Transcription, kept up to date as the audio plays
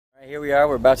Here we are,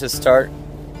 we're about to start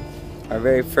our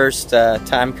very first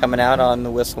time coming out on the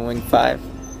Whistling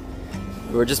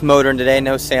 5. We're just motoring today,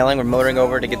 no sailing. We're motoring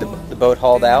over to get the boat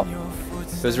hauled out.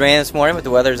 It was raining this morning, but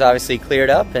the weather's obviously cleared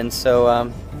up, and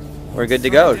so we're good to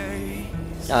go.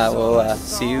 We'll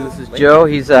see you. This is Joe,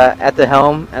 he's at the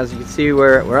helm. As you can see,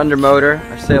 we're under motor.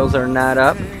 Our sails are not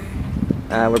up.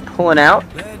 We're pulling out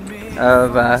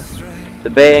of the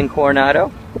bay in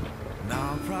Coronado.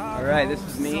 Alright, this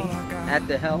is me at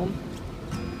the helm,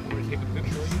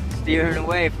 steering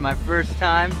away for my first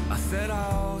time.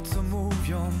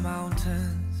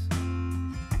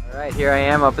 Alright, here I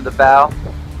am up at the bow.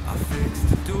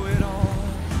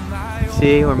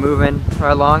 See, we're moving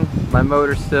right along. My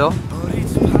motor's still.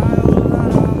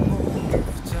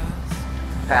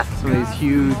 Past some of these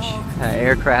huge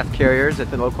aircraft carriers at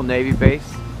the local Navy base.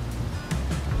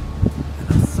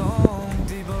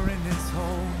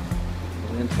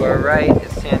 And to our right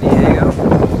is San Diego,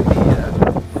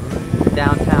 the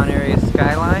downtown area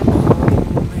skyline.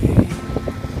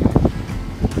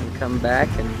 And come back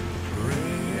and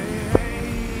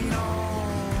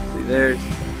see there's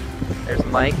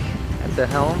Mike at the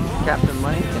helm, Captain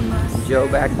Mike, and Joe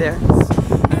back there.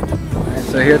 Alright,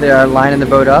 so here they are lining the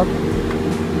boat up.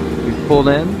 We've pulled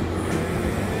in,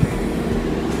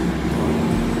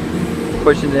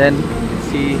 pushing it in. You can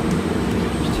see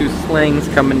there's two slings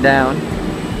coming down.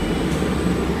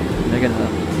 They're gonna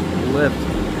lift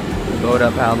the boat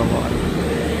up out of the water.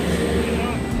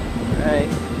 Alright,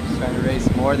 starting to raise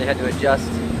some more. They had to adjust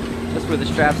just where the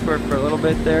straps were for a little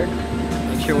bit there.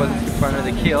 Make sure it wasn't too far under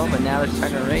the keel, but now they're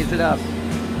starting to raise it up.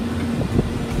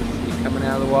 Coming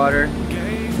out of the water.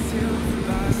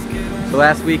 So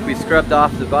last week we scrubbed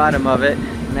off the bottom of it.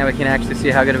 Now we can actually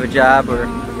see how good of a job or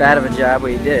bad of a job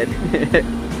we did.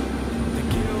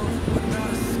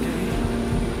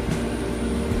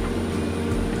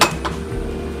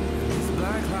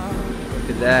 Look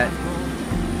at that.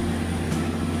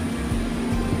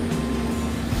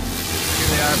 Here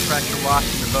they are pressure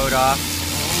washing the boat off.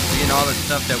 Getting all the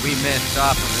stuff that we missed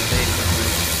off of the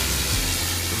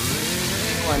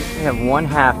base. We have one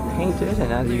half painted,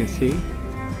 and as you can see,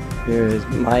 here is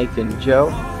Mike and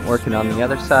Joe working on the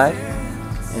other side.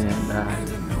 And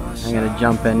I'm going to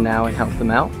jump in now and help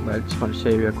them out, but I just want to show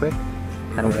you real quick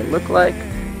kind of what it looked like.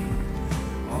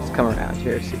 Let's come around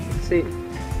here so you can see.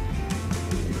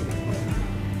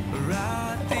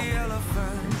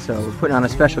 So we're putting on a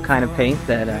special kind of paint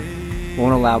that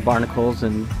won't allow barnacles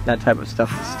and that type of stuff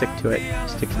to stick to it,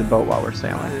 stick to the boat while we're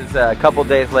sailing. A couple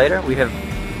days later, we have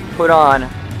put on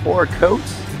 4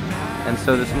 coats, and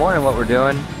so this morning what we're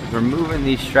doing is we're moving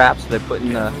these straps. So they're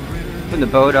putting the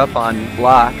boat up on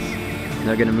blocks, and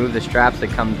they're going to move the straps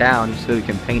that come down so we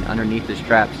can paint underneath the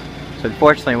straps. So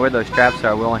unfortunately, where those straps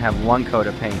are, we only have 1 coat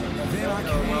of paint. So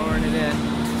lowering it in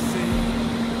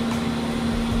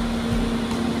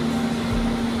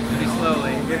pretty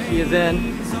slowly. Here she is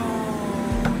in.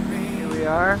 Here we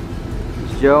are.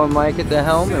 It's Joe and Mike at the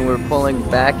helm, and we're pulling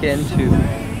back into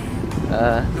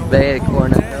the bay at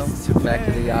Coronado, back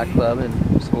to the yacht club, and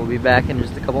so we'll be back in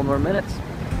just a couple more minutes.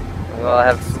 We'll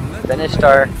have finished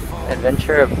our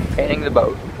adventure of painting the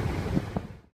boat.